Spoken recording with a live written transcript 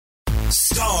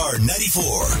Star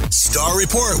 94. Star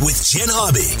Report with Jen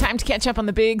Hobby. Time to catch up on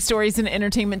the big stories in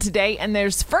entertainment today. And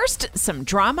there's first some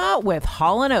drama with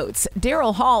Hall & Oates.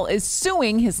 Daryl Hall is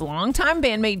suing his longtime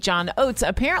bandmate John Oates,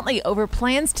 apparently over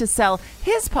plans to sell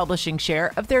his publishing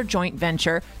share of their joint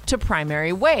venture to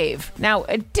Primary Wave. Now,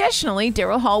 additionally,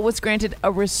 Daryl Hall was granted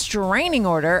a restraining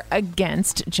order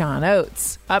against John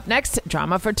Oates. Up next,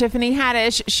 drama for Tiffany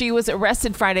Haddish. She was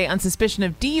arrested Friday on suspicion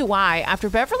of DUI after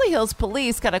Beverly Hills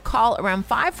police got a call around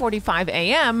 5:45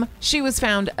 a.m. She was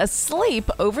found asleep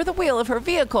over the wheel of her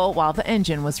vehicle while the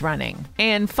engine was running.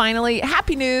 And finally,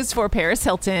 happy news for Paris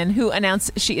Hilton, who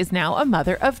announced she is now a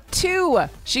mother of 2.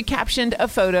 She captioned a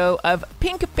photo of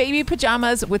pink baby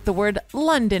pajamas with the word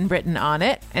London written on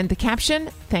it, and the caption,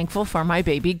 "Thankful for my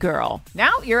baby girl."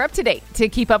 Now you're up to date. To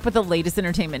keep up with the latest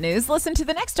entertainment news, listen to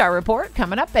the next Star Report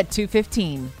coming up at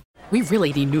 2:15. We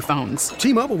really need new phones.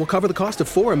 T-Mobile will cover the cost of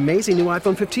 4 amazing new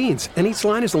iPhone 15s, and each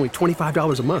line is only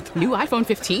 $25 a month. New iPhone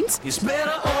 15s? It's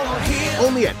better over here.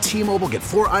 Only at T-Mobile, get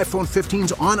 4 iPhone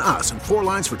 15s on us and 4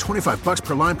 lines for $25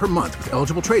 per line per month with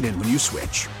eligible trade-in when you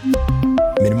switch.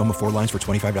 Minimum of 4 lines for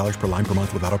 $25 per line per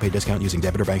month with autopay discount using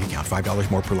debit or bank account.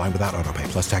 $5 more per line without autopay,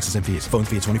 plus taxes and fees. Phone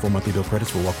fee at 24 monthly bill credits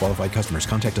for well-qualified customers.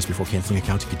 Contact us before canceling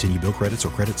account to continue bill credits or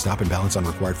credit stop and balance on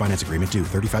required finance agreement due.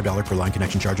 $35 per line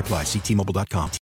connection charge applies. See T-Mobile.com.